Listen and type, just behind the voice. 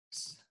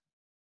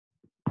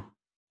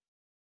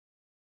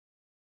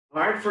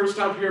All right, first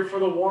up here for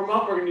the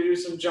warm-up, we're going to do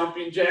some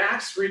jumping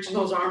jacks, reaching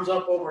those arms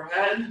up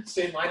overhead,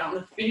 staying light on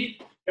the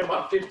feet. Got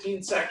about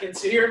 15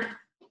 seconds here.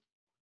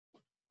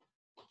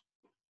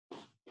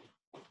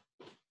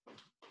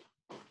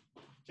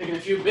 Taking a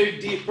few big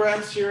deep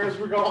breaths here as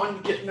we're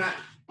going, getting that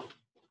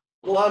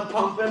blood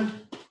pumping.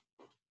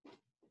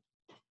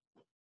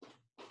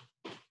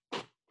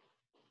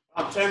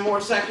 About 10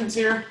 more seconds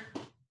here.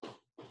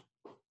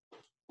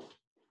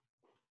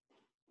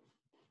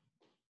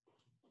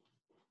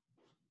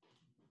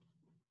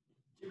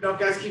 Keep it up,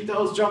 guys. Keep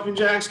those jumping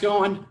jacks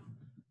going.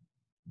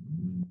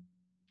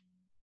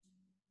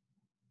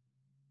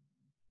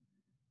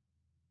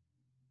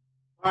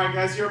 All right,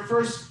 guys, your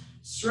first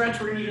stretch,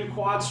 we're going to do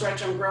quad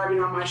stretch. I'm grabbing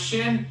on my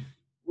shin,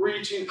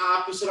 reaching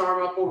opposite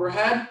arm up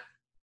overhead,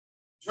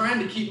 trying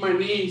to keep my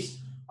knees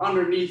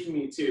underneath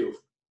me too.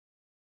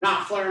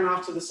 Not flaring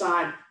off to the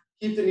side.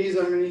 Keep the knees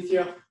underneath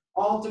you,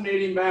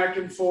 alternating back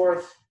and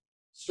forth,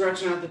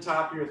 stretching at the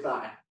top of your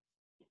thigh.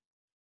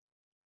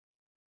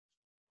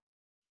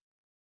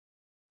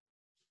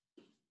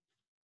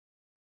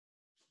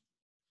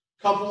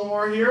 Couple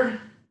more here.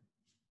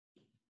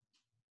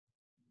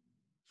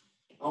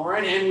 All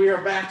right, and we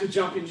are back to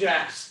jumping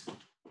jacks.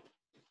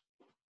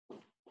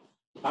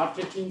 About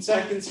 15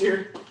 seconds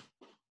here.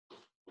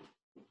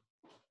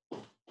 A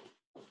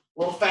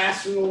little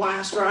faster than the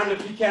last round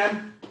if you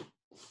can.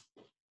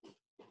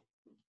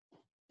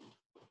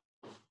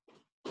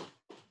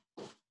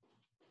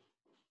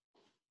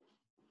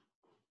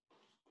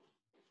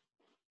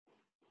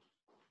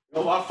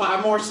 Go about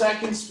 5 more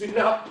seconds, speed it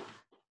up.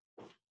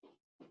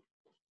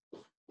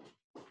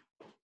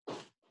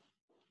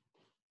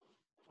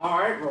 All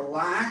right,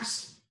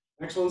 relax.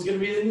 Next one's gonna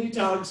be the knee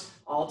tugs,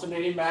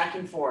 alternating back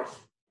and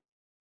forth.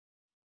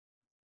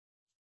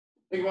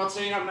 Think about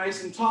staying up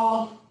nice and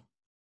tall,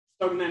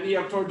 tugging that knee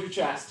up towards your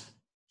chest.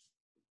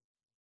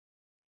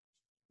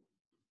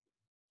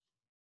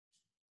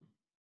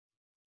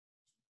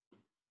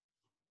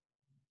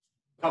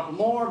 Couple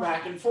more,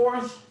 back and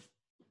forth.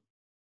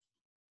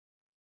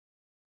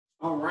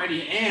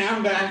 Alrighty,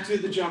 and back to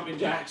the jumping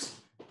jacks.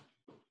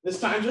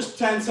 This time just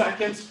 10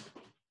 seconds.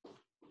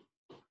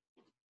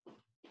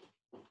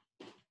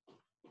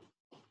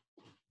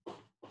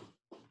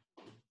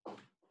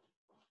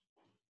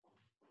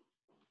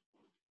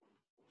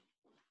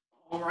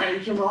 All right,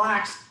 you can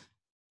relax.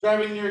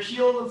 Driving your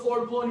heel to the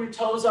floor, pulling your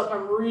toes up.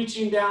 I'm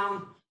reaching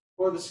down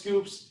for the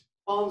scoops.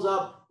 Palms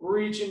up,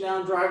 reaching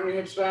down, driving your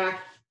hips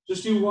back.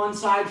 Just do one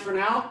side for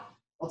now.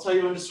 I'll tell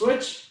you when to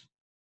switch.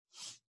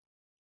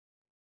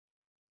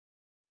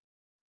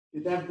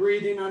 Get that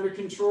breathing under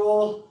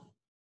control.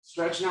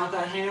 Stretching out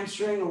that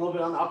hamstring, a little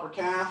bit on the upper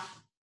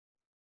calf.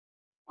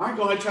 All right,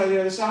 go ahead, try the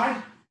other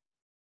side.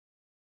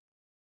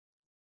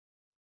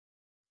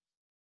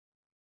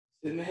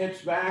 Sitting the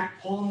hips back,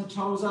 pulling the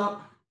toes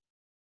up.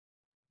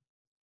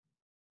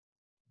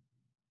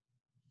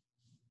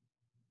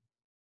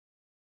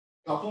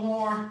 Couple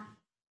more.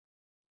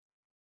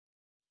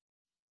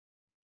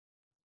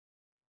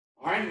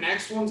 All right,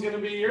 next one's gonna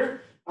be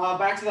here.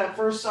 Back to that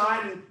first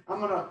side, and I'm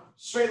gonna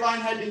straight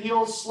line head to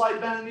heels, slight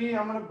bend knee.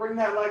 I'm gonna bring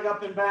that leg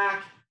up and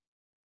back,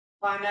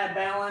 find that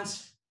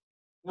balance.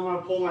 I'm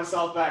gonna pull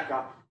myself back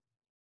up.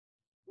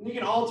 And you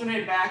can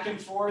alternate back and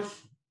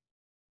forth.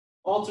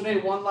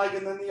 Alternate one leg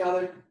and then the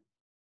other.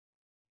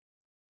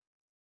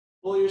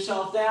 Pull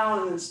yourself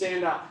down and then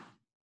stand up.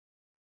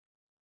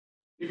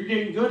 If you're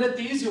getting good at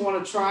these, you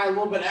want to try a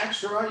little bit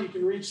extra. You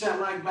can reach that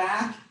leg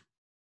back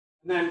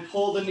and then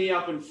pull the knee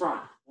up in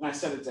front when I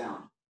set it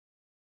down.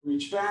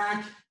 Reach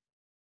back,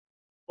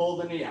 pull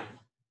the knee up.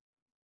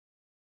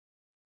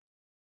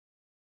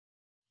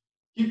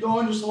 Keep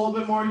going just a little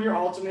bit more here,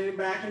 alternating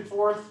back and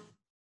forth.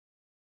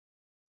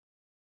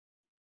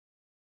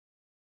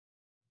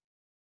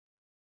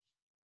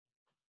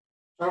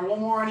 Try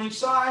one more on each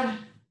side.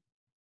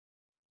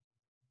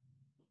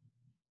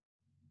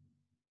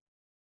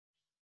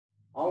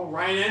 All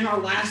right, and our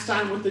last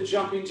time with the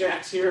jumping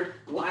jacks here.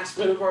 The last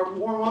bit of our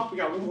warm up, we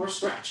got one more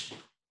stretch.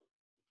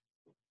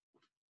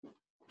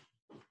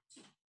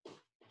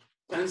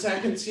 10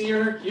 seconds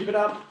here, keep it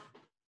up.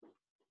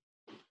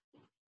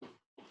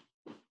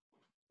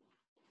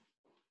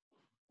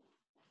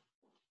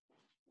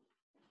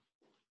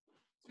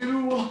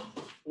 2,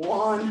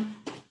 1,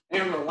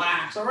 and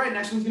relax. All right,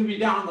 next one's gonna be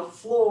down on the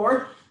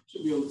floor.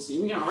 Should be able to see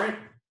me, all right.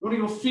 We're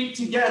gonna go feet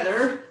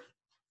together.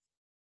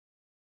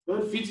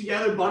 Good, feet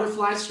together,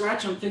 butterfly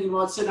stretch. I'm thinking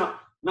about sitting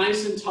up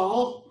nice and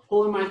tall,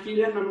 pulling my feet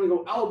in. I'm gonna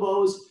go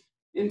elbows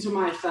into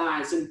my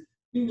thighs. And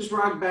you can just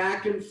rock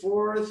back and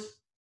forth,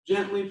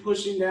 gently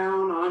pushing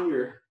down on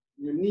your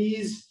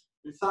knees,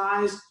 your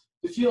thighs,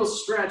 to feel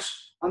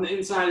stretch on the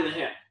inside of the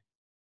hip.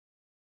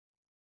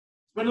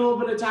 Spend a little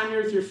bit of time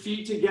here with your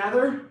feet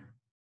together,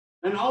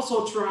 and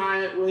also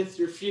try it with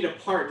your feet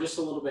apart just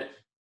a little bit.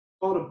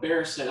 Call it a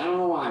bear sit. I don't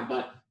know why,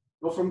 but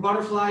go from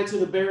butterfly to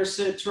the bear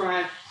sit.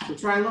 Try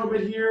a little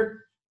bit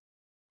here.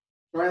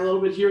 Try a little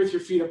bit here with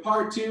your feet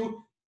apart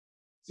too.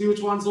 See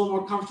which one's a little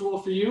more comfortable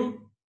for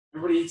you.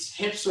 Everybody's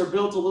hips are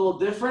built a little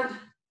different.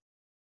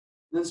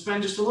 Then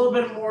spend just a little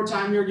bit more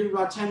time here, give you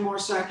about 10 more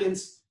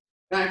seconds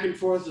back and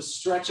forth to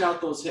stretch out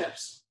those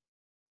hips.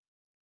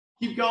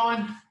 Keep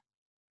going.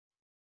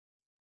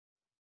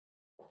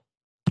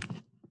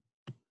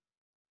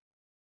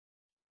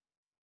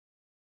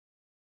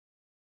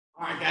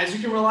 All right, guys, you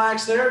can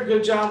relax there.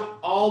 Good job.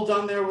 All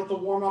done there with the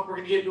warm-up. We're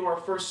going to get into our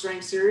first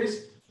strength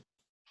series.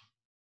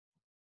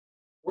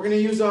 We're going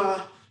to use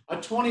a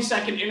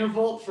 20-second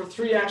interval for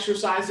 3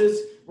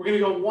 exercises. We're going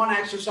to go 1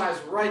 exercise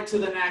right to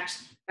the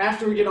next.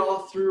 After we get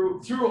all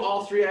through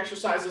all 3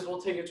 exercises,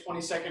 we'll take a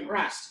 20-second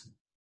rest.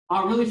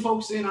 Really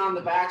focusing on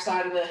the back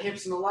side of the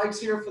hips and the legs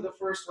here for the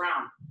first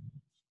round.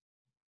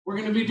 We're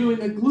going to be doing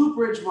the glute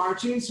bridge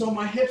marching. So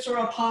my hips are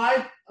up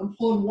high. I'm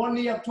pulling one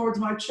knee up towards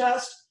my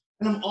chest,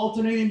 and I'm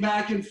alternating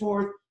back and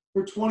forth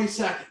for 20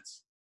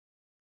 seconds.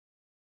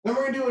 Then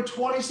we're going to do a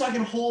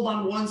 20-second hold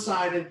on one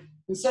side. And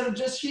instead of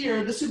just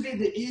here, this would be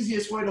the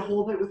easiest way to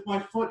hold it with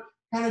my foot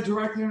kind of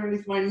directly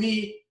underneath my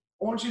knee.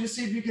 I want you to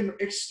see if you can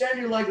extend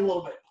your leg a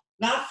little bit.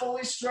 Not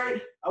fully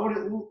straight.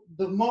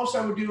 The most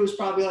I would do is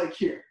probably like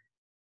here.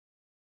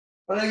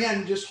 But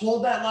again, just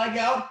hold that leg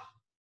out,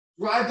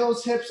 drive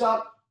those hips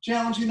up,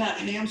 challenging that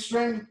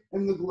hamstring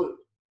and the glute.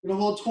 You're going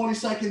to hold 20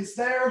 seconds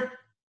there,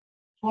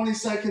 20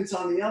 seconds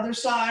on the other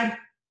side,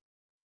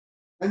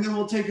 and then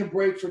we'll take a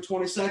break for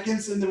 20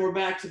 seconds, and then we're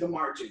back to the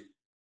marching.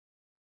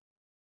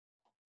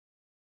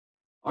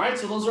 All right,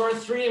 so those are our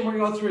 3, and we're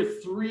going to go through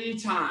it 3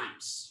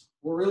 times.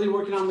 We're really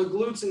working on the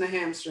glutes and the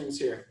hamstrings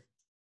here.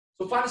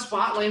 So find a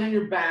spot, laying on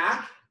your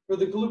back for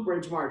the glute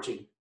bridge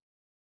marching.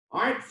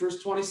 All right,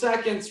 first 20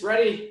 seconds,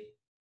 ready,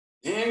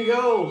 and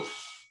go.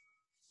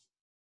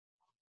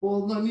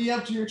 Pull the knee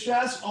up to your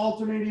chest,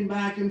 alternating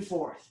back and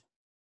forth.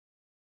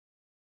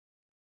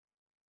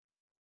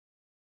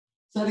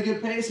 Set a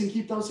good pace and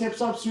keep those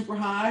hips up super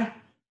high.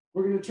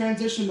 We're going to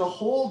transition to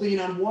holding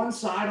on one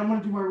side. I'm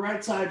going to do my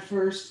right side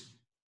first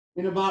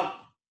in about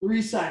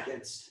 3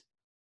 seconds.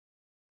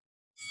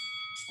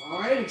 All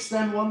right,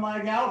 extend one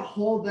leg out,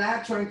 hold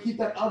that, try and keep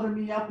that other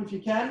knee up if you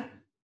can.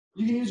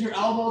 You can use your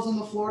elbows on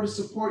the floor to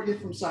support you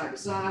from side to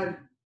side.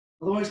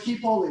 Otherwise,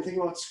 keep holding. Think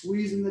about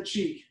squeezing the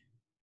cheek.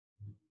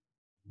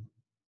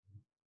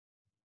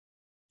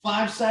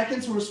 5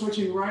 seconds, we're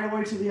switching right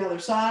away to the other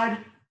side.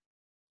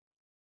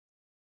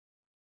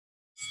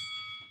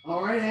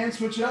 All right, and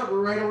switch it up, we're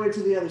right away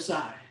to the other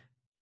side.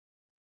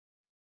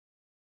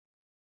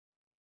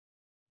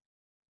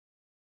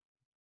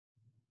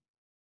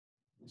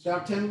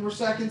 Stop 10 more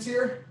seconds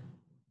here.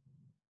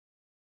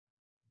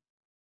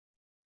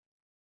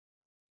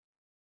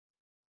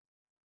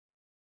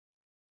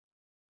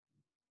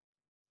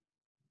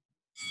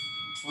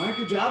 All right,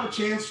 good job. A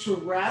chance to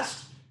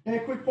rest. And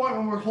a quick point,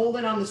 when we're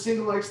holding on the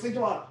single legs, think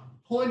about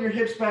pulling your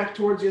hips back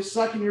towards you,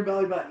 sucking your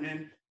belly button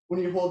in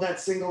when you hold that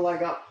single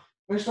leg up.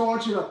 I just don't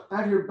want you to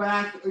have your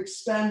back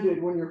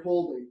extended when you're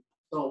holding.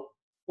 So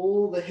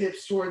pull the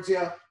hips towards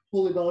you,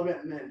 pull the belly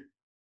button in.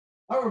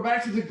 All right, we're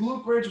back to the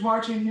glute bridge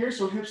marching here.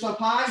 So hips up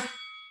high,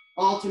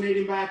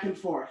 alternating back and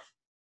forth.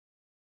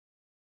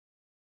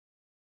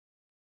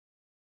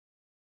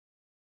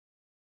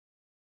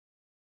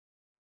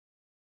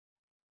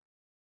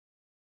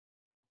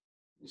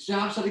 Nice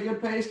job, set a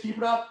good pace, keep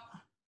it up.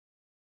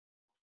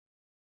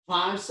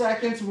 5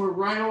 seconds, we're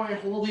right away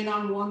holding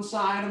on one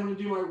side. I'm going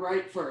to do my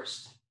right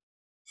first.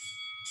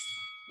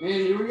 And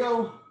here we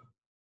go.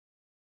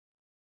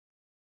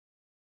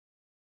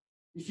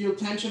 You feel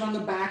tension on the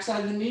back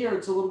side of the knee or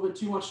it's a little bit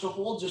too much to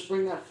hold, just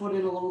bring that foot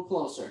in a little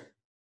closer.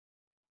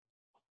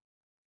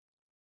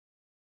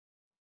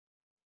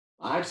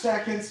 5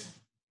 seconds.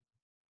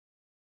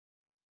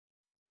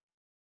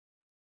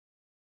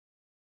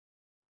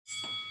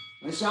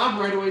 Nice job,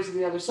 right away to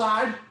the other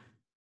side.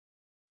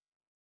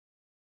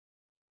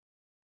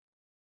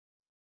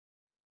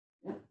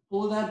 Yep.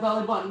 Pull that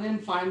belly button in,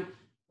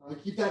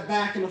 keep that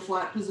back in a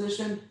flat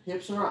position,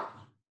 hips are up.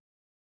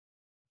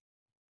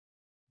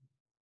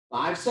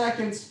 5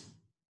 seconds.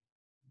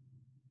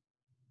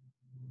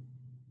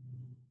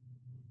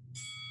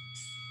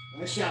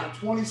 Nice job,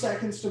 20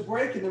 seconds to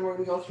break, and then we're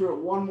gonna go through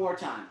it one more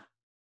time.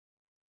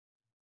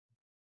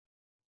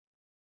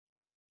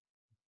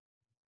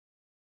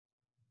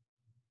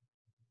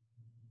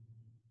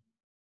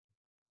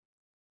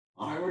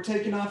 All right, we're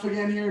taking off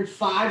again here in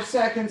 5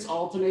 seconds,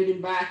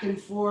 alternating back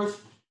and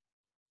forth.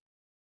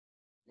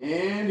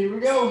 And here we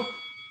go.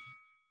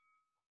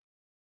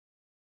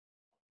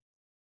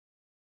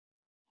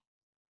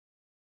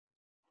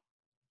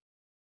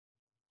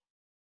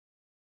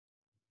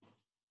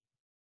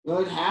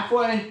 Good,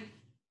 halfway.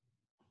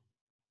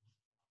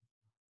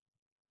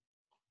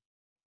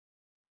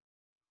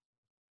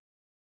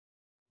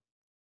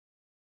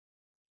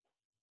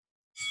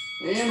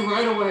 And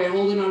right away,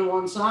 holding on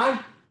one side.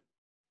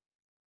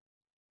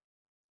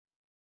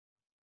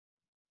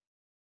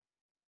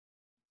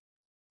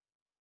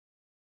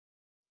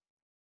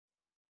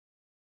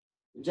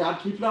 Good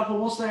job, keep it up,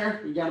 almost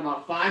there. You got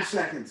about 5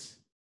 seconds.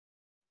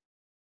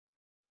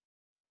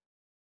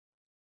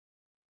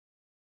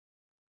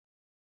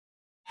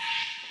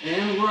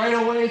 And right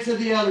away to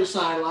the other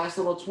side. Last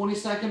little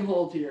 20-second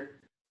hold here.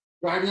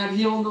 Driving that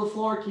heel into the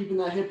floor, keeping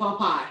that hip up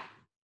high.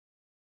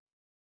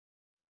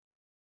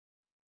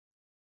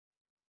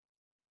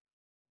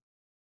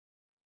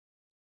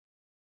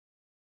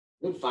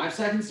 Good, 5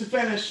 seconds to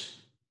finish.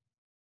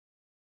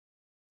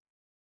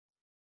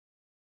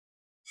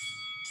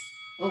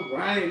 All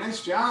right,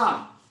 nice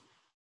job.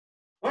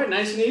 All right,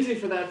 nice and easy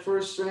for that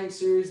first strength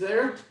series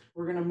there.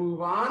 We're gonna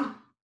move on.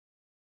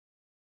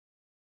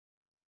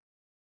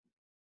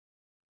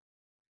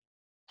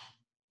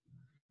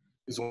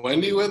 Is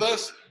Wendy with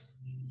us?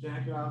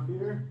 Jack it off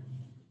here.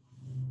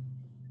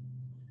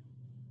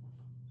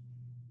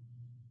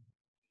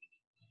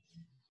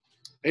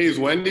 Hey, is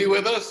Wendy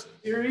with us?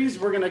 Series,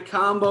 we're gonna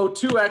combo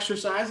 2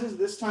 exercises,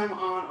 this time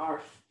on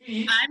our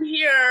feet. I'm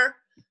here.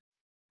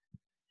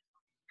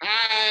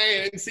 Hi,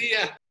 I didn't see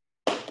ya.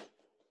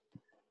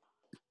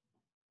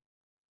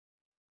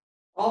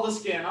 All the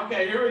skin.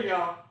 Okay, here we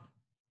go.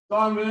 So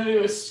I'm gonna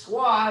do a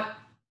squat,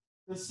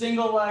 the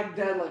single leg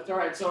deadlift. All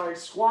right, so I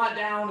squat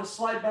down, a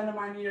slight bend of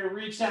my knee,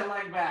 reach that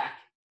leg back.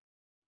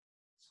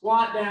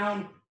 Squat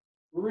down,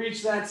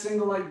 reach that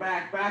single leg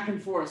back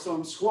and forth. So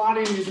I'm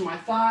squatting using my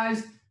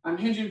thighs, I'm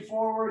hinging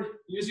forward,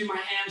 using my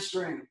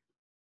hamstring.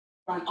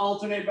 Try and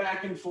alternate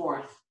back and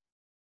forth.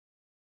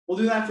 We'll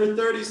do that for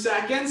 30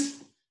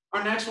 seconds.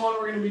 Our next one,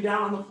 we're gonna be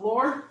down on the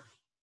floor.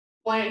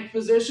 Plank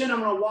position, I'm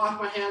gonna walk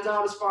my hands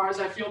out as far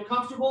as I feel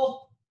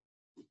comfortable.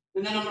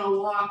 And then I'm gonna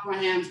walk my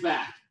hands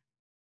back.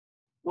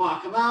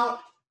 Walk them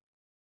out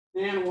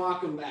and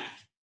walk them back.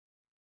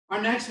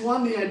 Our next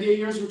one, the idea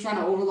here is we're trying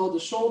to overload the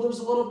shoulders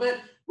a little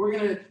bit. We're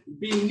gonna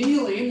be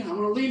kneeling. I'm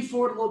gonna lean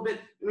forward a little bit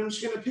and I'm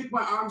just gonna pick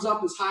my arms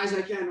up as high as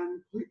I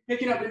can. I'm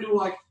picking up into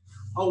like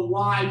a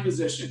Y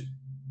position.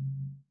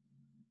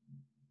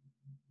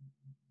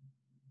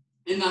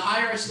 And the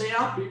higher I stay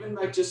up, even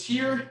like just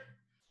here,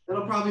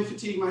 that'll probably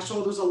fatigue my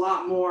shoulders a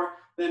lot more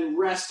than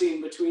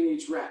resting between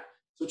each rep.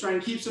 So try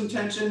and keep some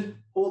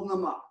tension, holding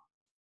them up.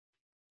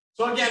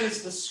 So again,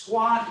 it's the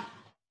squat,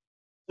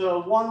 the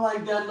 1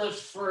 leg deadlift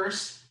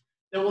first,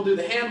 then we'll do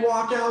the hand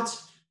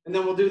walkouts, and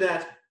then we'll do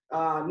that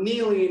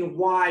kneeling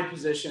Y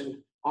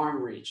position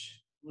arm reach.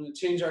 I'm gonna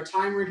change our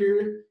timer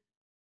here,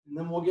 and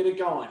then we'll get it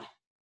going.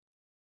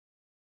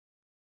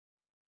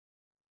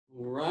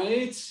 All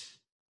right.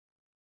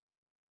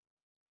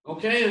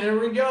 Okay, there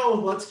we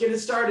go. Let's get it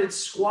started.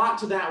 Squat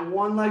to that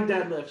 1 leg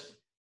deadlift.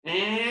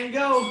 And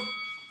go.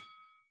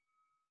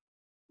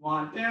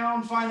 Squat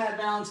down, find that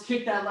balance,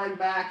 kick that leg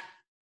back.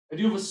 I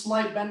do have a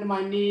slight bend to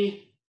my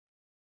knee.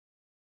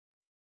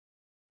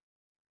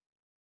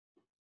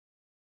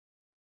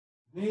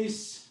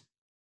 Nice.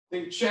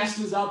 Think chest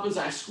is up as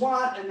I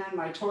squat, and then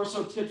my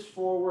torso tips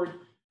forward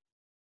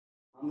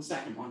on the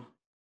second one.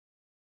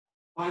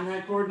 Find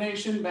that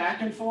coordination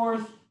back and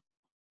forth.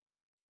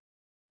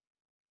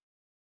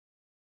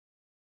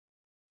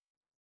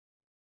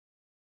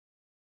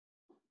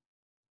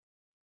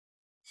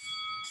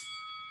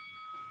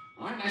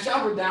 All right, nice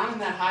job. We're down in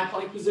that high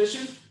plank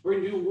position. We're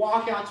gonna do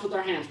walkouts with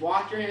our hands.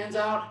 Walk your hands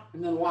out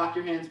and then walk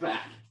your hands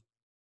back.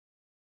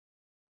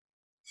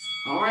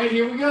 All right,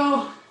 here we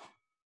go.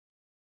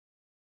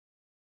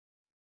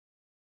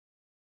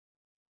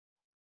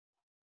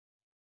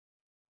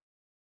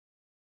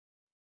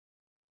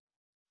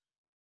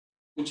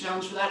 Good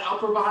challenge for that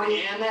upper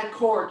body and that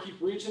core.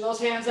 Keep reaching those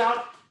hands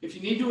out. If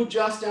you need to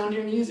adjust down to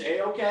your knees,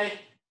 A-okay.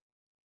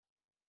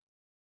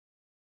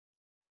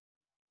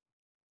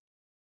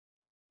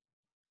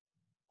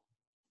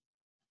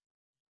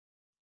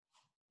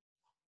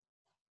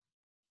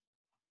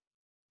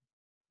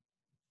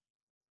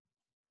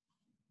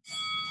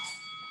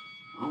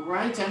 All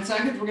right, 10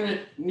 seconds. We're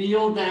gonna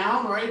kneel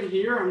down right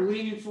here. I'm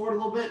leaning forward a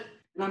little bit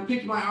and I'm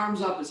picking my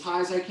arms up as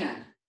high as I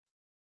can.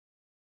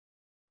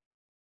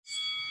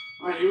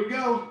 All right, here we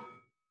go.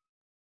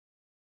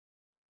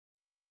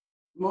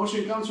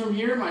 Motion comes from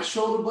here, my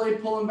shoulder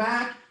blade pulling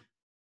back,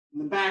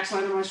 and the back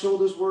side of my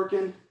shoulders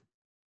working.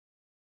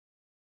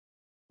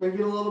 Gonna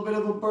get a little bit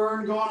of a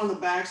burn going on the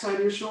back side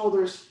of your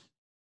shoulders.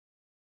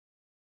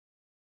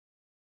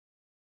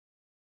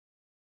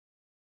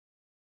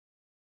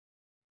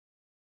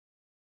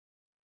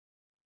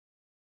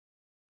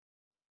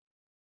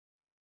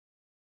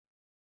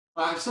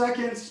 Five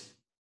seconds.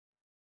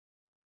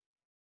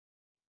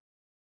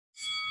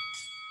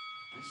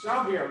 Nice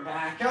job here.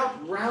 Back up.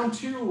 Round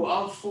 2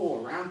 of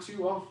 4. Round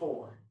 2 of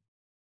 4.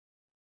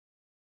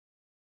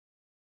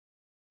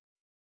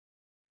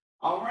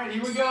 All right,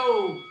 here we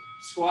go.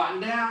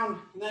 Squatting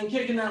down and then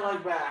kicking that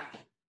leg back.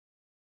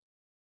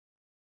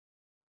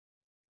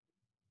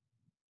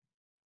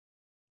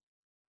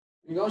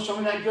 Here you go. Show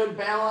me that good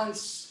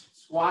balance.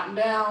 Squatting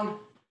down,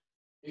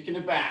 kicking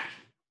it back.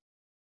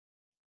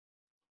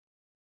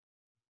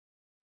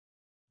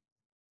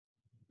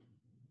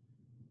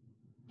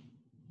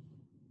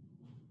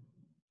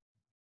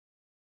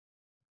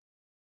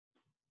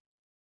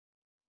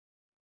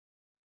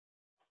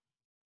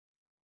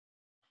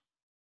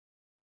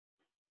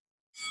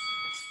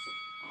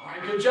 All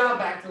right, good job.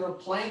 Back to the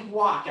plank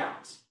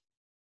walkout.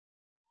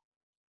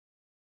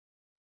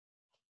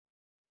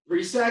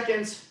 3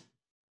 seconds.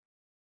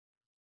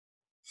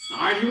 All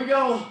right, here we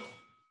go.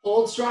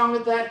 Hold strong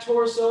with that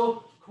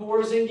torso.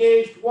 Core is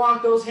engaged.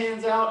 Walk those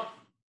hands out.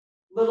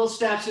 Little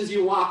steps as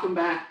you walk them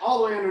back, all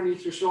the way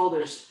underneath your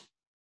shoulders.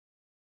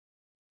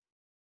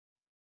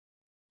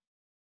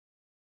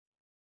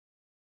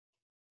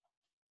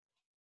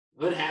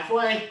 Good,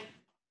 halfway.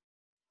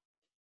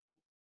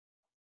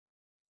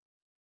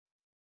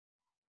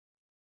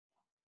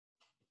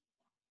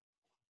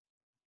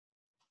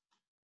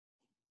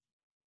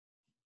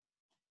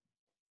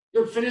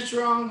 Good, finish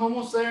strong,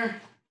 almost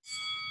there.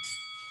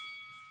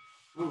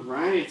 All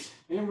right,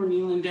 and we're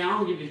kneeling down.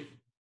 We'll give you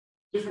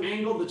a different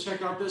angle to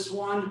check out this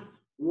one.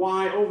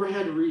 Y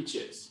overhead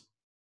reaches.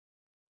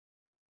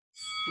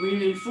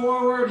 Leaning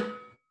forward.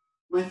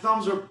 My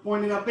thumbs are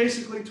pointing up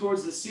basically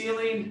towards the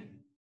ceiling.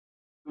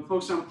 I'm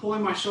focused on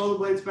pulling my shoulder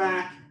blades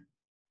back,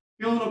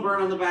 feeling a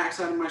burn on the back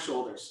side of my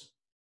shoulders.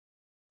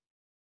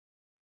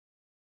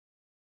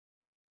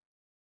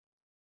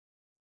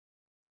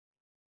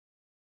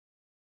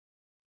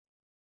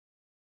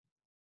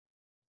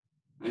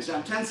 Nice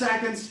job, 10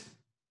 seconds.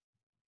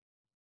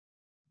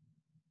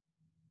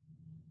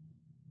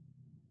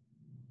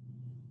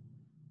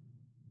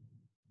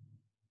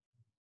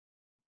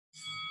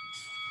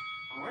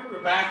 All right,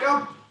 we're back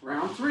up,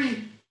 round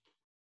 3.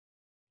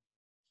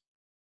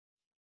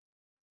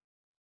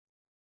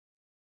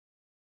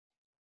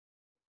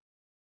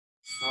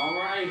 All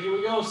right, here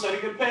we go, set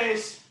a good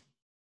pace.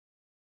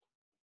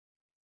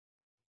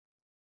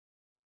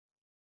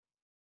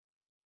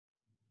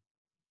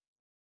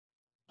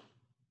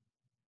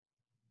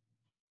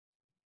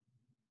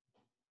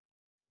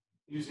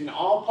 Using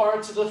all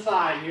parts of the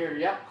thigh here.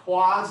 Yep,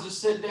 quads to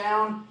sit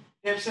down,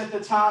 hips at the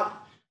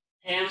top,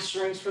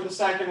 hamstrings for the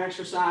second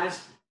exercise.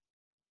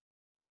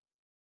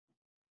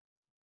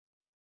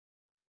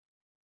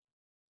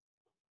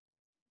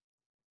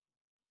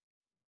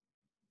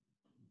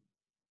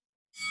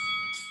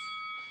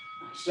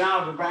 Nice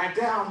job, we're back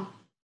down.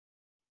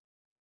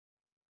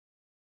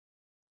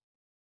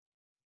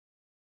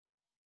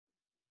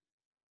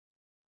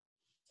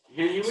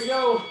 And here we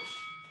go.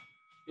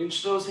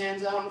 Inch those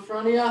hands out in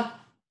front of you.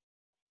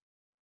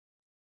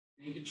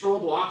 And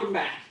controlled walking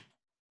back.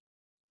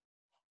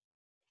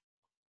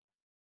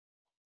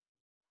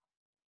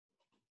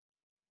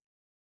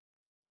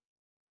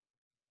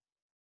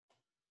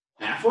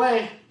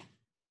 Halfway.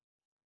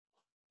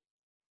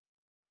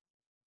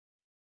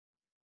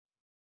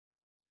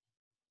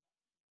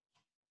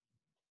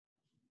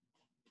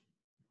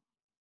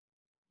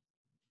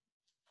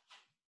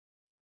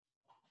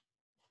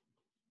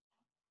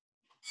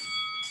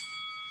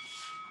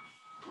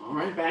 All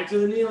right, back to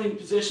the kneeling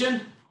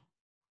position.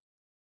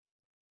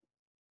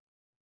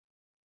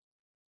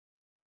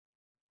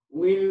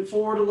 Leaning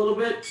forward a little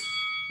bit.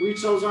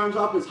 Reach those arms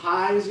up as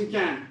high as you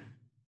can.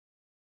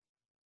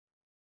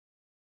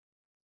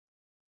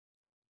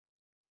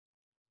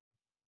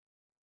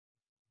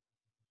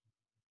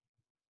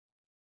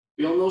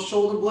 Feel those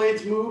shoulder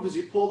blades move as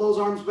you pull those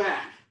arms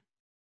back.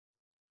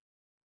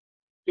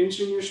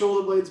 Pinching your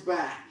shoulder blades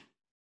back.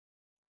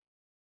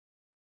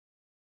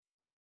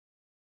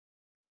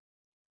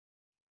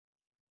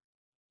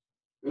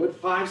 Good,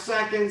 5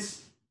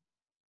 seconds.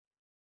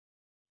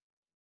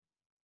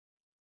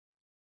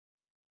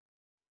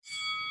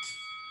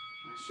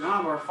 Nice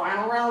job, our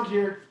final round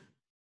here.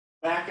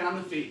 Back on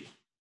the feet.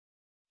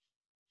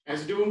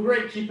 Guys are doing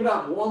great, keep it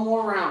up. One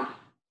more round.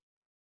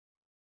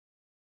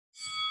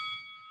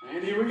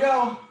 And here we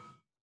go.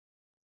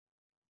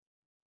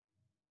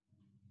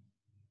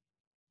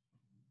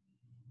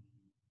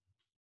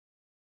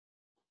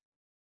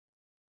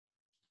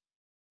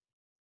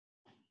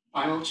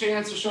 Final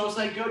chance to show us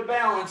that good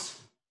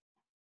balance.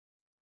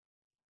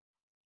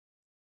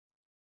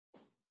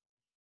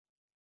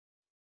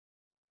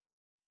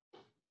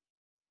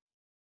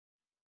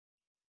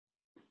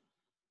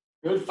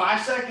 Good,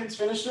 5 seconds,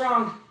 finish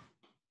strong.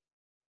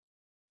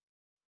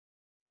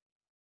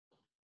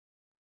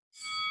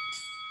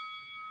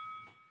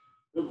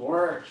 Good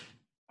work.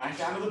 Back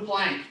down to the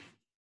plank.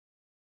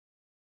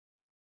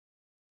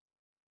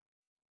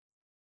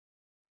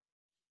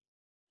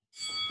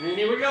 And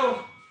here we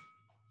go.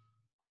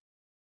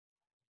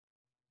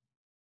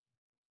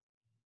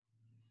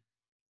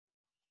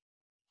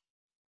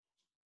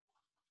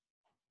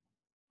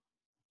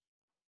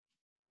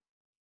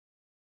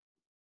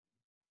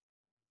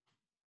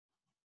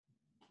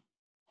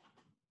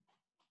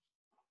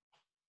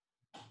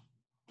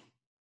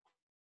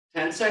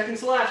 Ten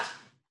seconds left.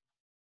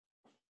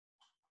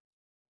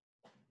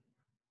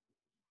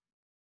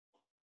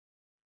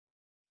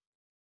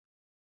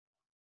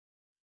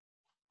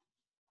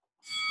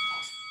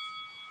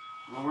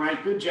 All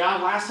right, good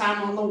job. Last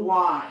time on the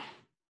Y.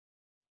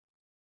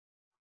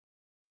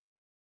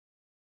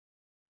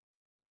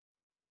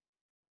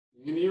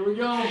 And here we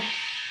go.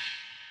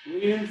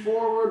 Leaning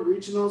forward,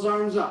 reaching those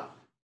arms up.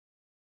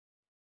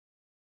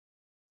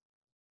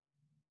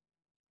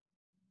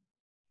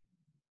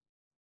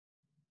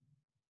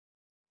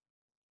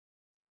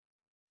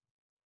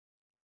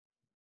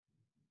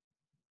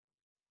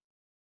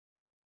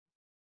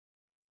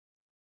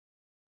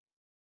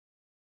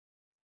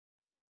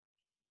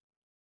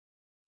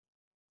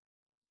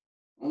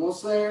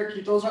 Almost there.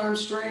 Keep those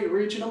arms straight,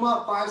 reaching them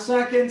up. 5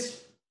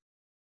 seconds.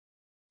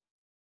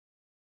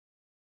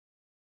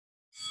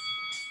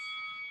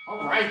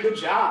 All right, good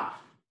job.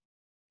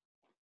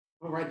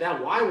 All right,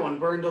 that Y one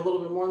burned a little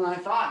bit more than I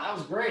thought. That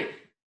was great.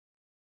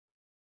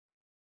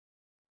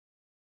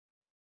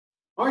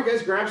 All right,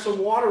 guys, grab some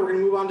water. We're going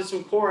to move on to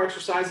some core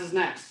exercises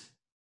next.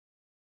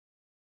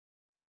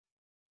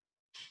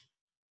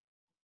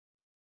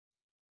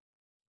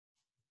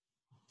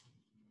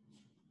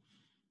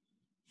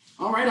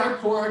 All right, our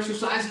core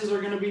exercises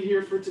are going to be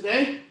here for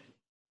today.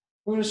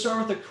 We're going to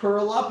start with a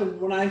curl up. And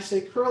when I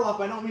say curl up,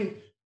 I don't mean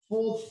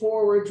fold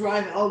forward,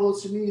 drive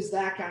elbows to knees,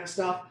 that kind of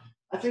stuff.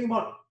 I think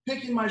about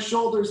picking my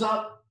shoulders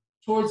up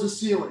towards the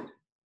ceiling.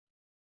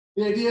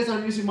 The idea is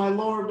I'm using my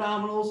lower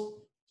abdominals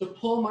to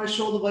pull my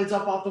shoulder blades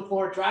up off the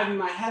floor, driving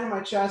my head and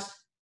my chest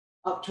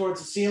up towards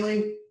the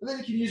ceiling. And then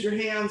you can use your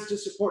hands to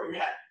support your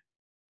head.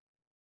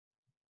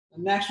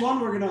 The next one,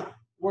 we're going to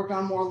work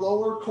on more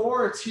lower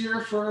core. It's here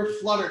for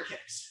flutter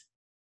kicks.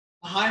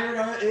 The higher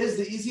it is,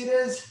 the easier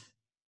it is.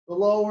 The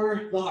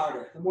lower, the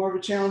harder. The more of a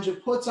challenge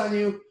it puts on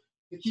you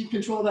to keep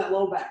control of that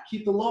low back.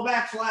 Keep the low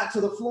back flat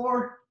to the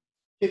floor,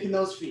 kicking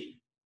those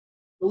feet.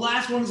 The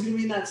last one is going to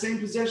be in that same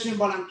position,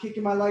 but I'm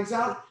kicking my legs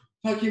out,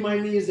 tucking my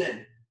knees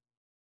in.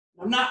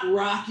 I'm not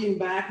rocking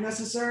back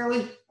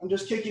necessarily. I'm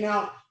just kicking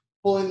out,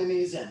 pulling the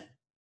knees in.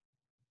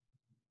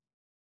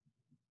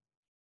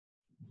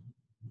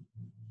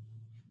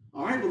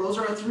 All right, well, those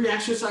are our 3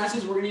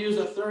 exercises. We're going to use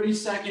a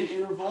 30-second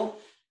interval.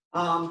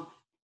 We're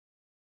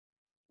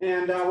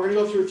going to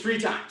go through 3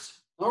 times.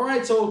 All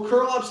right, so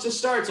curl ups to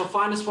start. So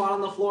find a spot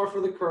on the floor for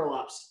the curl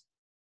ups.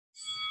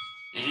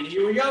 And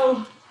here we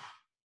go.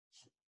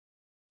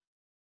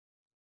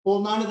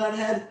 Holding onto that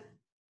head,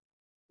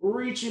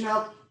 reaching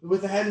up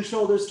with the head and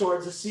shoulders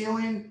towards the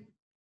ceiling.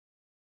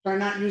 Try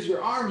not to use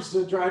your arms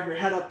to drive your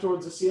head up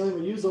towards the ceiling,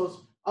 but use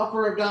those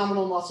upper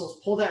abdominal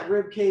muscles. Pull that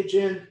rib cage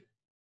in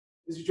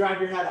as you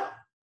drive your head up.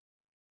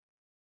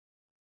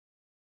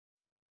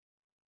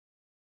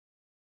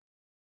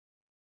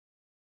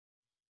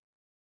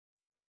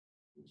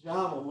 Good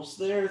job, almost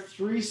there.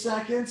 3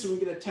 seconds, and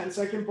we get a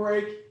 10-second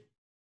break.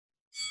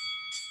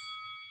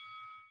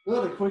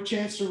 Good, a quick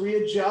chance to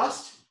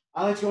readjust.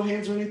 I like to go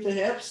hands underneath the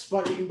hips,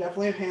 but you can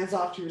definitely have hands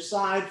off to your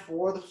side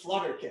for the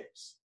flutter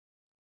kicks.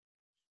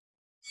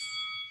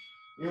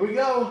 Here we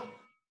go.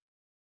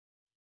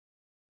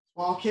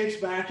 Small kicks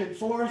back and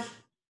forth.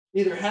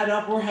 Either head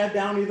up or head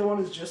down, either one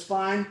is just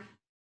fine.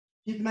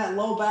 Keeping that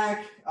low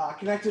back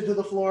connected to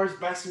the floor as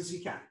best as you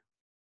can.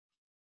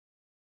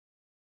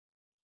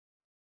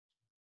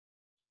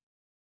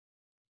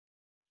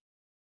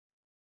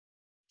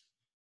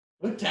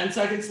 Good, 10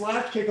 seconds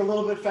left, kick a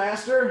little bit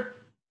faster.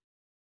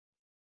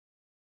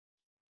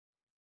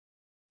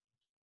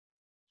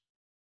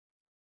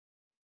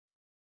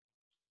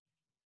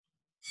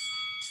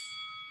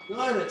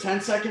 Good, a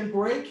 10-second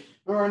break.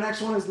 Our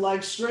next one is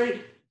legs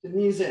straight to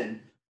knees in.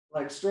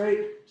 Legs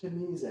straight to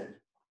knees in.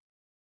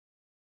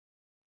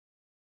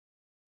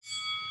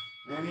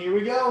 And here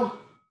we go.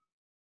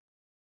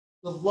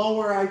 The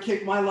lower I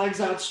kick my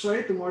legs out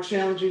straight, the more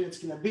challenging it's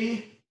going to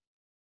be.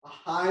 The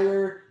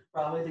higher,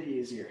 probably the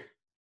easier.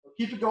 So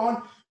keep it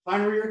going.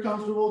 Find where you're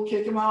comfortable.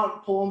 Kick them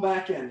out. Pull them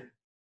back in.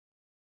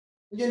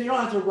 Again, you don't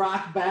have to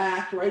rock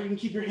back, right? You can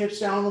keep your hips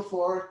down on the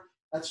floor.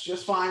 That's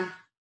just fine.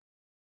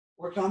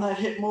 Work on that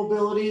hip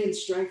mobility and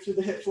strength through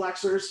the hip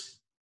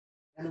flexors.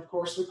 And of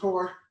course, the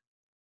core.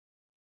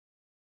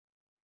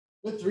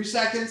 Good, 3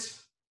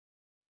 seconds.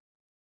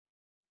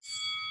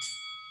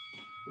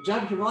 Good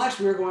job, you can relax.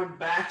 We are going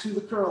back to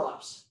the curl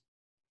ups.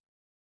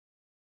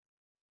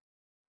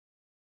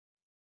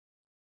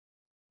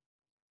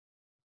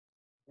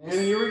 And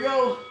here we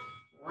go.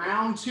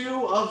 Round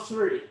 2 of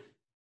 3.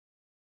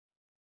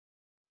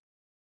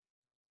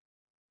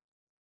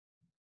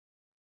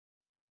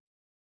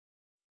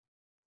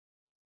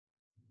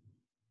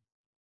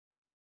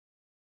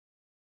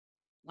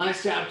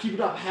 Nice job. Keep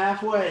it up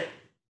halfway.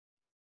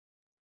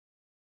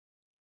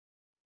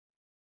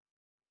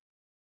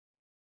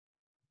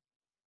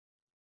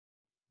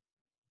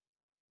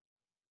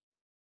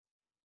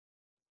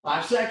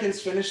 Five seconds.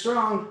 Finish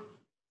strong.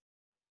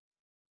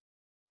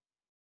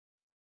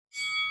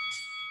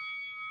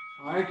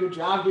 All right, good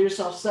job. Get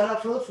yourself set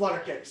up for the flutter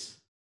kicks.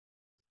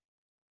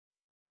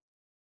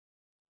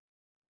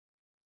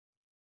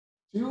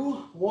 2,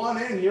 1,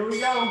 and here we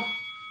go.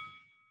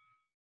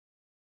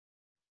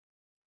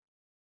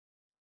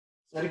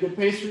 Set a good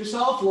pace for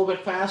yourself, a little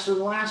bit faster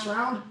than last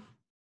round.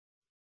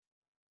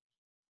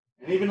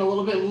 And even a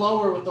little bit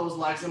lower with those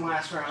legs than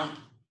last round.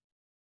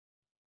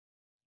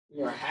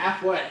 We are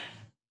halfway.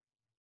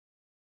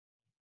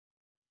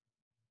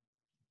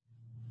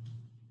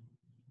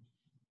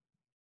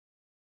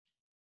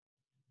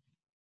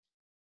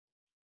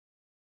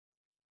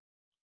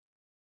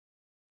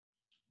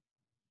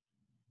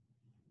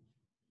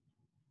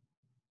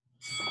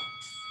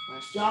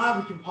 Nice job.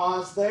 You can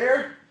pause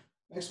there.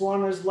 Next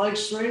one is legs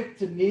straight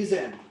to knees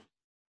in.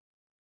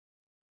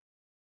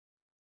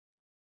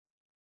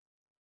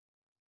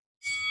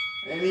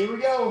 And here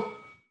we go.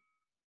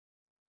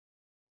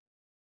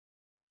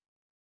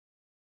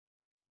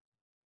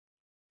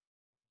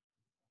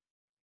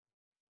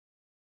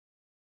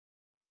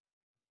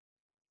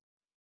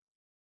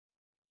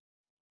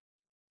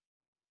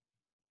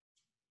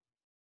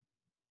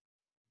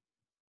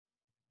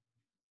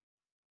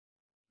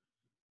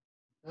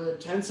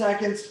 Good, 10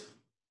 seconds.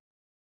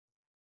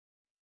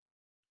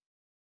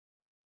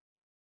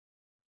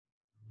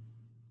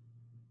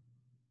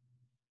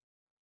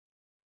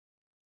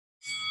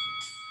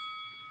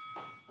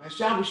 Nice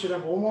job. We should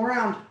have one more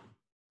round.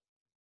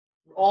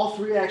 All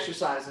 3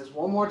 exercises.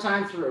 One more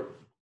time through.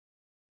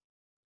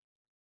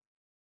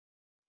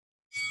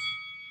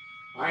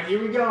 All right,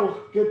 here we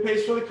go. Good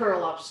pace for the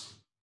curl ups.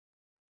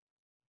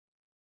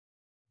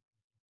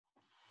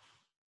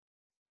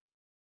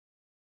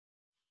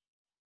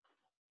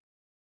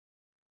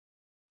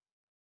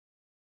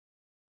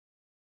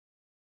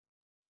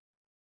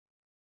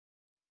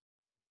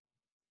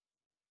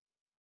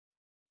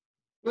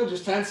 Good,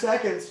 just 10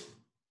 seconds.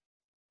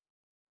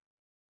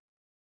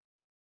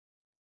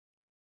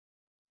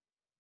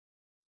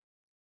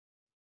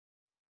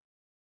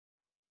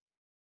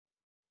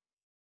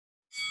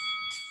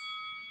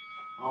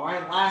 All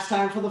right, last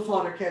time for the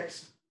flutter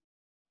kicks.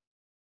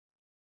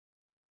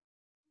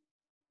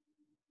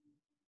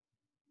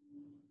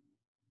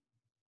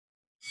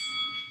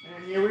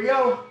 And here we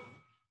go.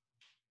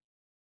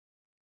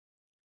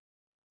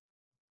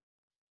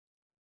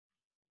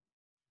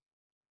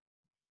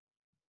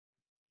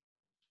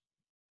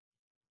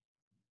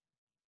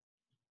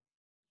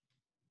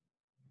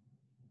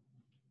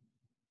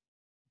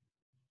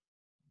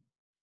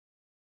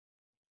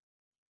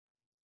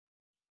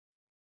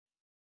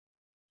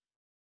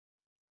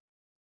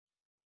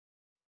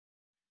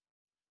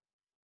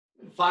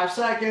 In 5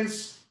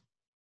 seconds.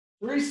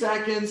 3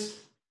 seconds.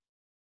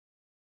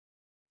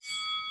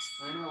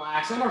 And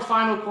relax. And our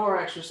final core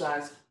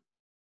exercise.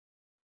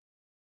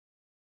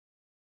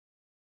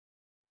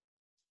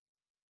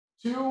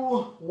 2,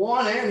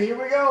 1, and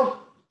here we go.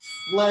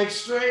 Legs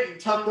straight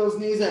and tuck those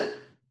knees in.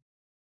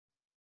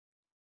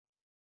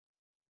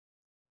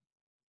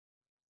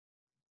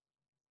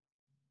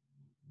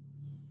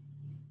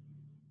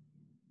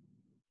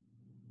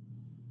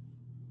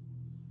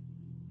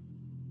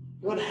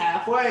 Good,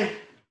 halfway.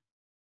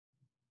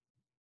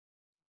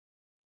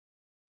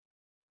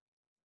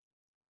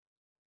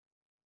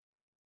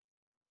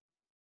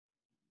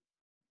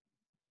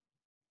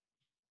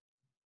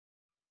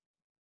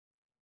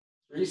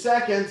 Three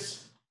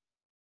seconds.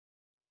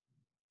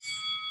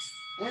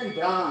 And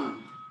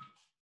done.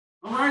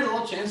 All right, a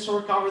little chance to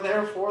recover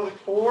there for the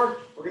core.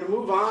 We're going to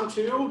move on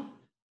to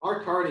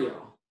our cardio.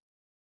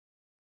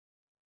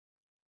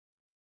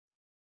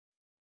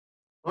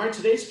 All right,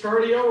 today's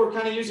cardio, we're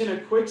kind of using a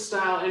quick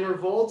style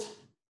interval.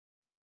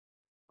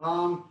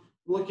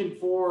 Looking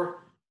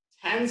for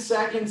 10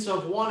 seconds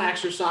of one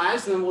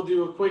exercise, and then we'll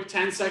do a quick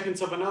 10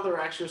 seconds of another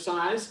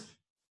exercise.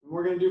 And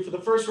we're going to do for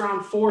the first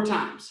round 4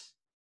 times.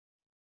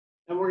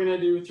 And we're going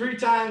to do 3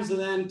 times and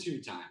then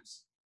 2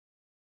 times.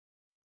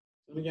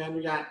 And again,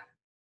 we got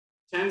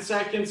 10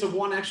 seconds of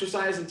one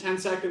exercise and 10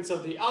 seconds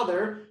of the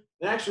other.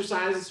 The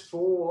exercises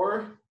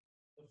for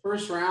the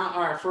first round,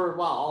 or for,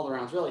 well, all the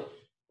rounds really.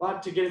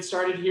 But to get it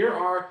started here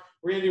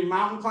we're gonna do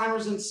mountain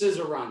climbers and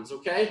scissor runs,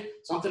 okay?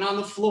 Something on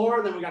the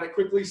floor, then we gotta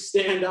quickly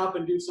stand up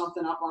and do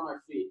something up on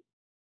our feet.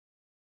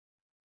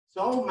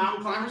 So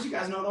mountain climbers, you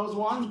guys know those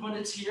ones, but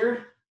it's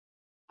here.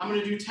 I'm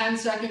gonna do 10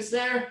 seconds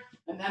there.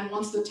 And then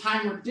once the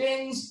timer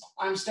dings,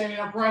 I'm standing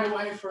up right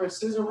away for a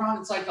scissor run.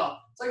 It's like a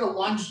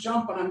lunge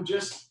jump, but I'm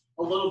just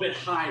a little bit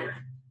higher,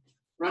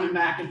 running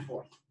back and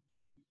forth.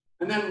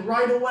 And then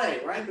right away,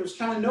 right, there's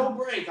kind of no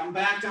break. I'm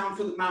back down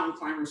for the mountain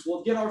climbers.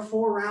 We'll get our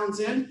 4 rounds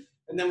in,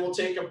 and then we'll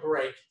take a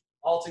break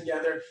all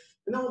together.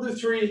 And then we'll do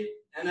 3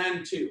 and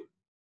then 2.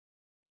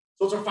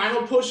 So it's our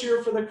final push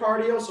here for the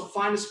cardio. So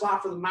find a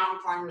spot for the mountain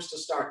climbers to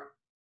start.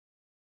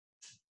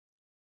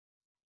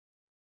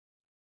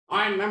 All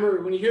right,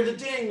 remember, when you hear the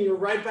ding, you're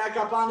right back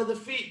up onto the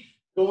feet,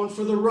 going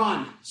for the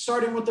run,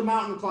 starting with the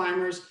mountain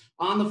climbers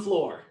on the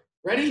floor.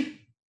 Ready?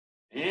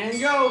 And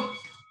go.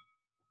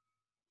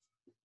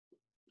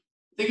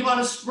 Think about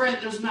a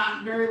sprint. There's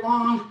not very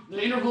long.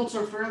 The intervals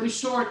are fairly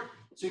short,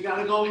 so you got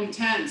to go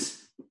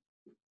intense.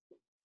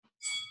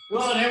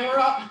 Good, and we're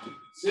up.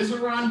 Scissor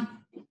run.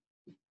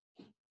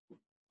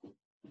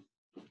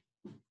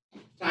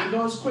 Time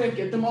goes quick.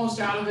 Get the most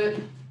out of it.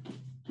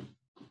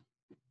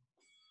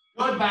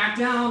 Good, back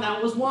down.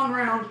 That was 1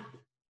 round.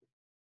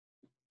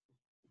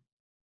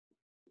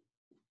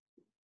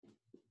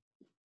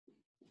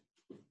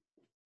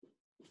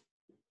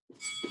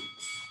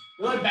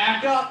 Good,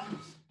 back up.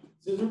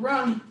 Scissor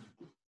run.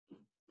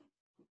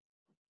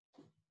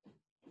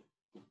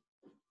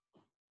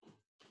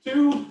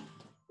 2,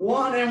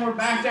 1, and we're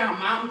back down.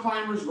 Mountain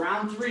climbers,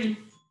 round 3.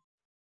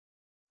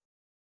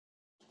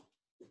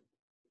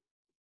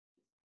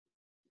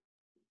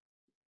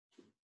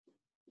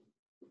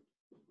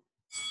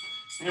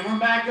 And we're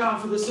back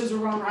up for the scissor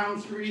run,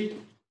 round 3.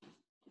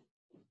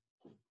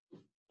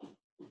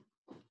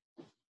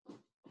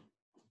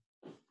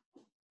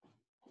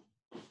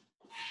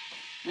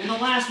 And the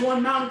last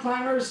one, mountain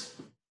climbers.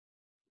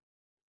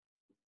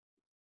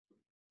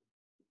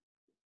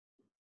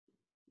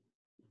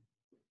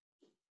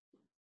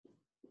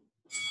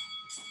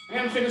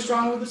 And finish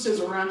strong with the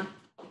scissor run.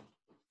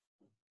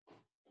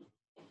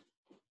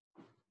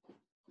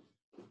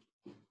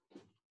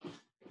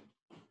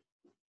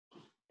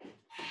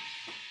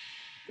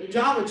 Good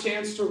job, a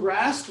chance to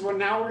rest. Well,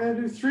 now we're gonna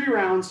do 3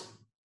 rounds.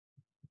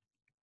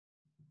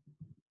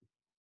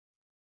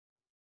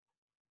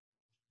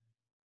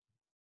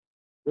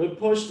 Good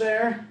push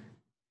there.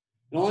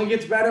 It only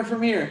gets better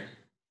from here.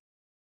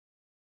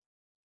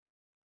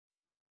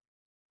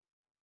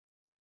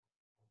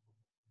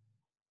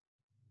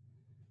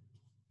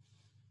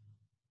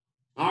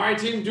 All right,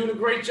 team, doing a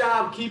great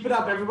job. Keep it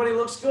up. Everybody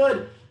looks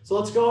good. So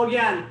let's go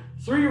again.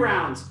 3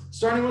 rounds,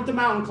 starting with the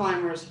mountain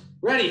climbers.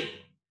 Ready?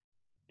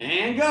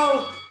 And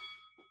go.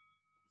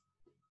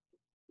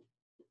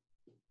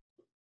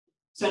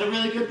 Set a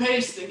really good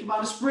pace. Think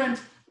about a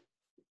sprint.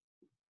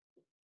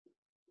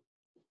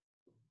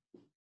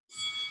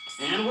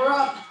 And we're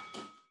up.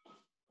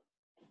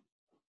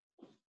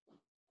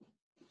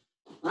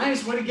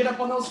 Nice, way to get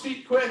up on those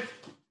feet quick.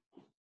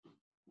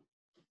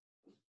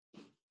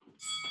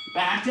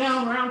 Back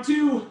down, round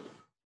 2.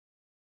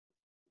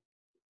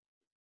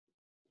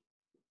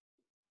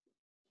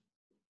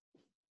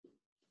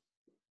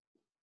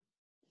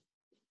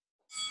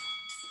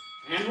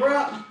 And we're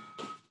up.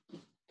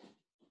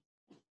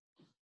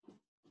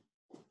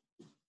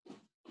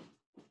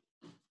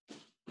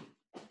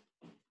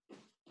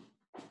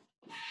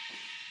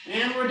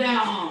 And we're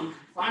down.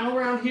 Final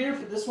round here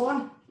for this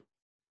one.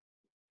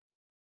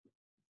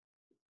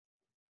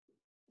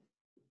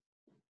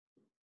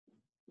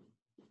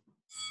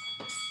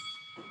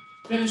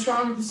 Finish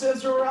strong with the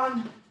scissor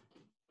run.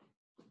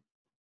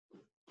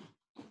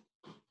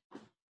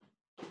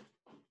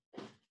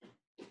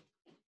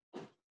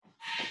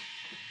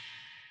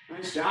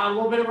 Nice job, a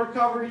little bit of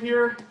recovery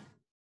here.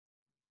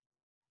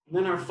 And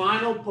then our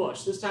final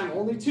push, this time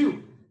only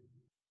 2.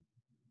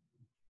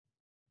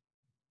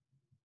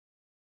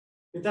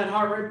 Get that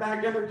heart rate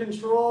back under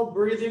control,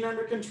 breathing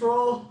under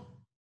control.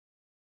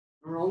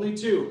 We're only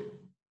 2.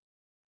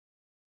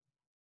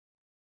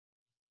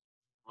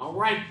 All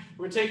right,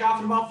 we're gonna take off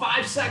in about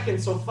 5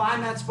 seconds, so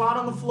find that spot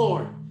on the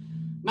floor.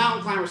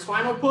 Mountain climbers,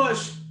 final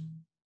push.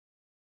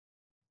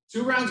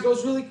 2 rounds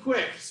goes really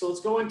quick, so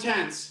let's go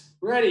intense.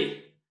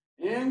 Ready,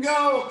 and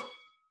go.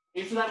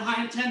 Aim for that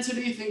high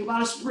intensity, think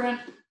about a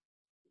sprint.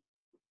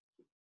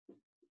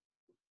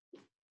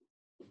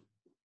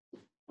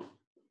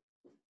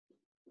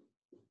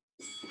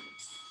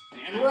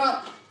 And we're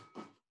up.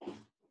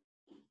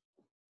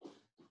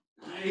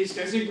 Nice,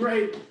 guys did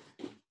great.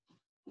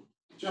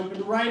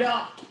 Jumping right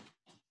up.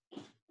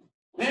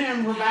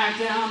 And we're back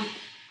down.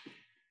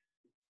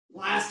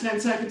 Last 10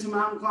 seconds of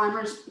mountain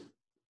climbers.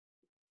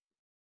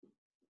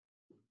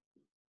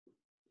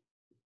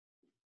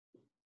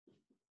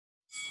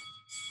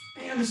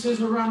 And the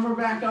scissor run, we're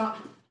back up.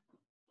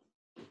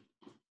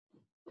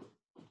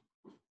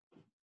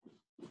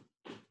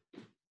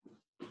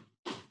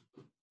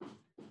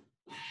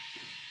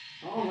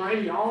 All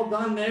righty, all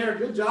done there.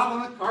 Good job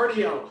on the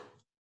cardio.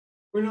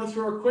 We're gonna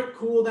throw a quick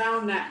cool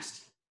down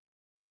next.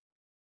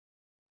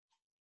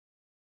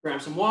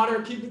 Grab some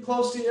water, keep it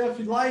close to you if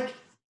you'd like.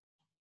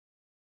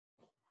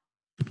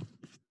 I'm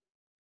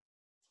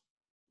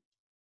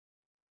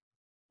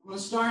gonna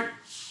start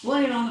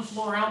laying on the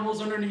floor,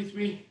 elbows underneath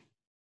me.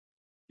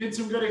 Get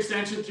some good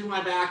extension through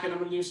my back, and I'm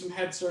gonna do some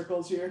head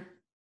circles here.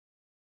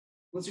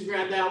 Once you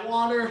grab that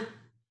water,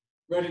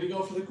 ready to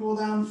go for the cool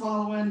down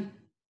following.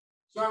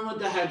 Starting with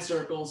the head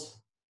circles.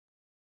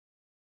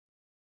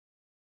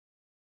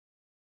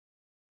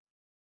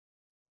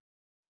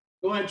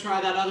 Go ahead and try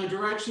that other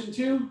direction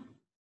too.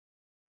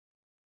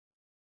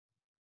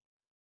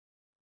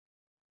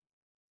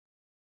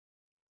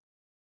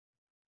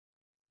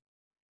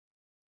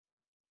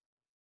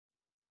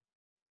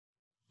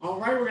 All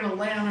right, we're gonna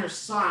lay on our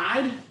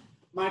side.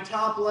 My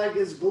top leg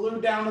is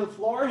glued down to the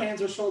floor,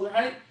 hands are shoulder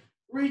height,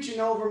 reaching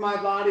over my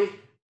body,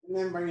 and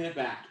then bringing it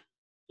back.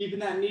 Keeping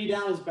that knee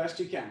down as best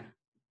you can.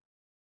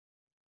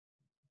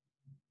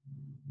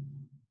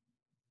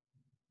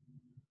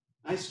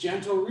 Nice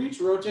gentle reach,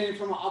 rotating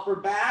from the upper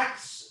back,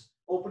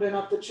 opening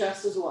up the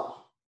chest as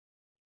well.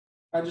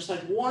 All right, just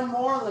like one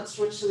more, let's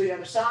switch to the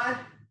other side.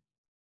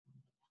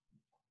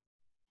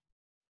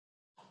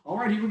 All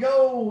right, here we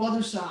go,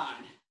 other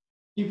side.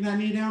 Keeping that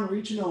knee down,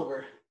 reaching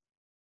over.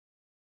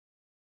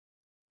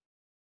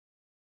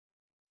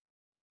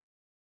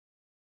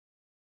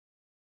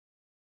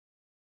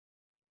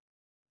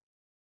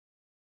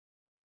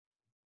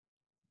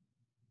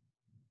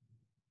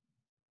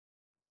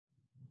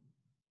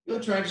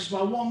 Good, try just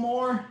about one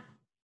more.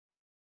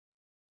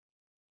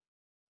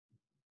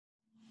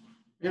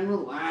 And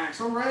relax.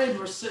 All right,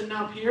 we're sitting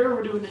up here.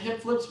 We're doing the hip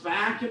flips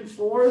back and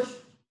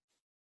forth.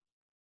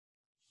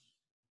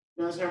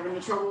 You guys having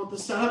trouble with the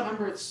setup?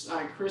 Remember,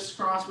 I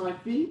crisscross my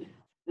feet,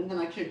 and then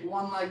I kick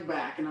one leg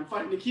back. And I'm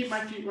fighting to keep my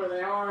feet where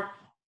they are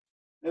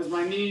as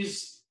my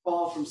knees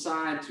fall from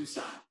side to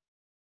side.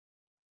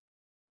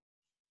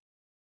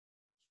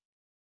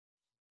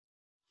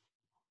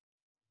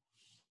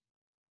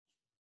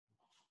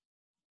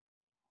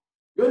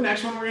 Good,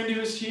 next one we're gonna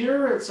do is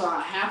here. It's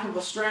half of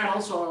a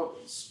straddle, so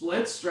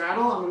split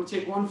straddle. I'm gonna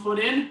take one foot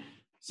in,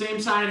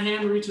 same side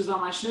hand reaches on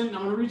my shin.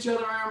 I'm gonna reach the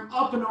other arm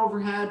up and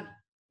overhead,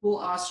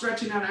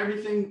 stretching out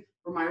everything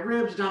from my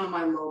ribs down to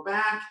my low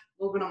back,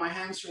 a little bit on my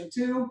hamstring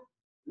too,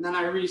 and then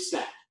I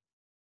reset.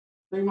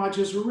 Think about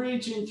just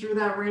reaching through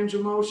that range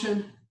of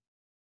motion,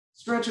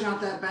 stretching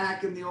out that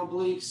back and the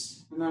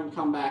obliques, and then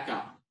come back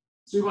up.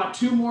 So we got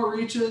 2 more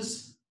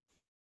reaches.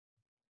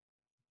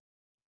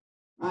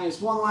 Nice,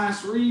 one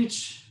last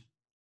reach.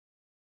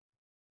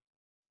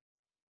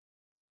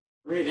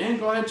 Great, and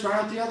go ahead, try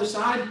out the other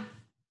side.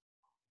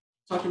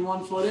 Tucking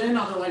one foot in,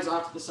 other leg's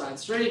off to the side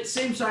straight.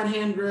 Same side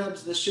hand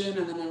grabs the shin,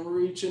 and then I'm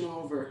reaching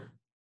over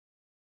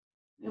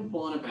and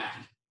pulling it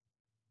back.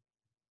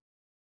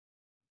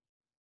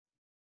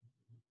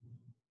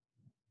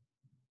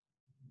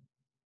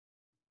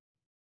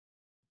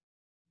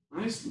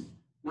 Nice.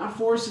 Not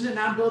forcing it,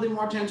 not building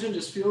more tension,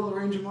 just feel the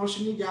range of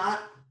motion you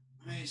got.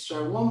 Nice,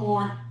 try one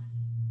more.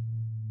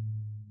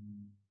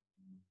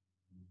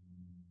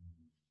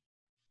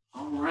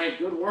 All right,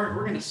 good work.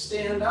 We're gonna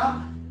stand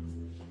up.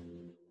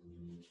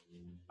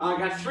 I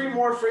got 3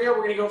 more for you.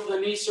 We're gonna go for the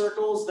knee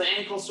circles, the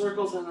ankle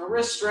circles, and the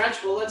wrist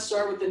stretch. Well, let's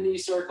start with the knee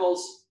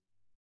circles.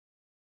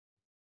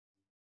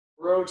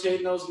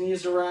 Rotating those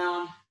knees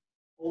around,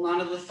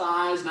 holding onto the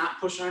thighs, not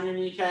pushing on your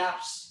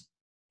kneecaps.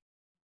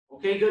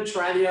 Okay, good.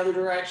 Try the other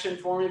direction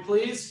for me,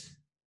 please.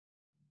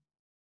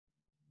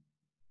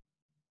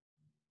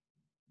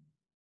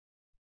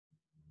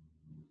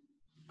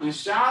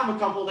 Nice job. A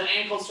couple of the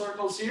ankle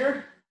circles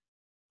here.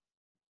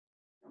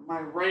 Got my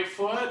right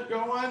foot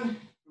going.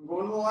 I'm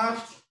going to the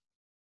left.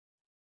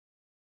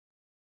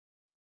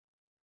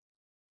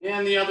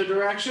 And the other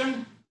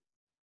direction.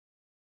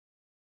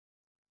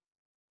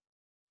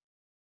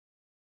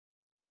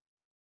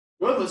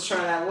 Good. Let's try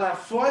that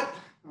left foot.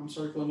 I'm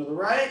circling to the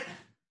right.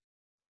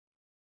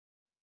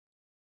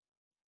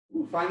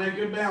 Ooh, find that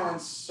good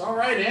balance. All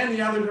right, and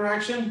the other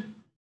direction.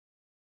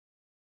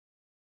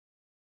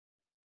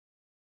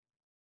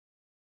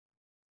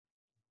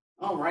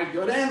 All right,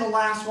 good. And the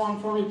last one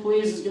for me,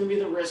 please, is going to be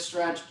the wrist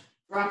stretch.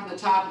 Dropping the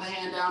top of the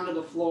hand down to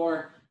the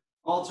floor,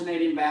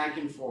 alternating back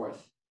and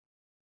forth.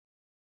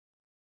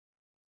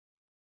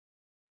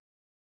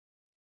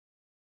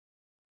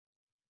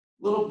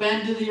 Little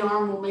bend to the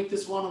arm will make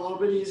this one a little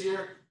bit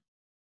easier.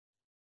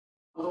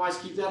 Otherwise,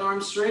 keep that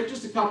arm straight.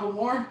 Just a couple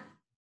more.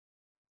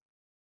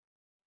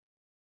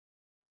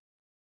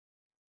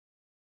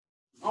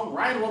 All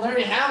right, well, there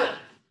you have it.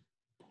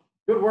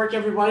 Good work,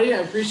 everybody. I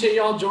appreciate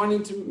you all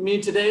joining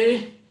me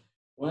today.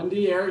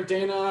 Wendy, Eric,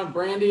 Dana,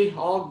 Brandy,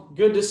 all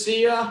good to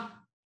see you.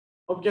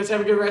 Hope you guys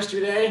have a good rest of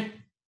your day.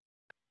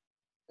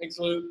 Thanks,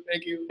 Luke.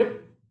 Thank you.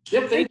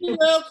 Yep, thank you.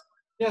 Luke.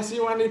 Yeah, see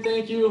you, Wendy.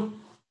 Thank you.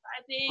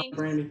 I think.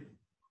 Brandy.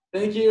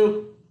 Thank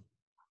you.